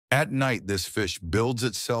At night, this fish builds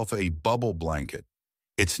itself a bubble blanket.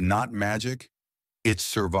 It's not magic, it's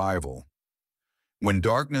survival. When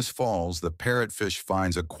darkness falls, the parrotfish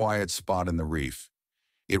finds a quiet spot in the reef.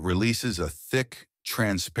 It releases a thick,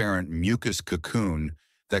 transparent mucus cocoon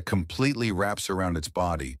that completely wraps around its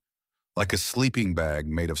body, like a sleeping bag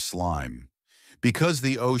made of slime. Because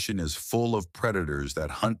the ocean is full of predators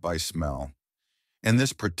that hunt by smell, and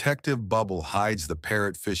this protective bubble hides the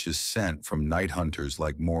parrotfish's scent from night hunters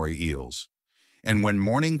like moray eels. And when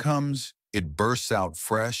morning comes, it bursts out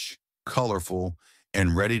fresh, colorful,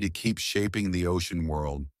 and ready to keep shaping the ocean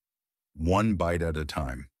world, one bite at a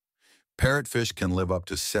time. Parrotfish can live up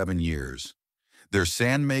to 7 years. Their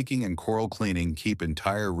sand making and coral cleaning keep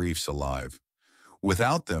entire reefs alive.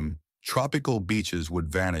 Without them, tropical beaches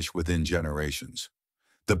would vanish within generations.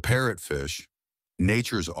 The parrotfish,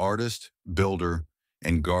 nature's artist, builder,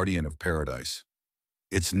 and guardian of paradise.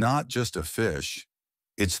 It's not just a fish,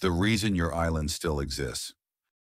 it's the reason your island still exists.